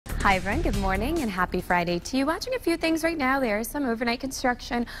Hi everyone, good morning and happy Friday to you. Watching a few things right now. There is some overnight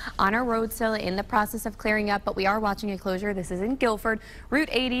construction on our road still in the process of clearing up, but we are watching a closure. This is in Guilford, Route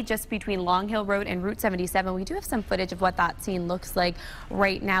 80 just between Long Hill Road and Route 77. We do have some footage of what that scene looks like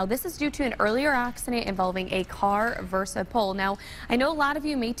right now. This is due to an earlier accident involving a car versus a pole. Now, I know a lot of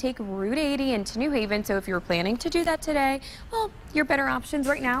you may take Route 80 into New Haven, so if you're planning to do that today, well, your better options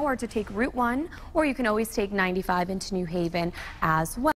right now are to take Route 1, or you can always take 95 into New Haven as well.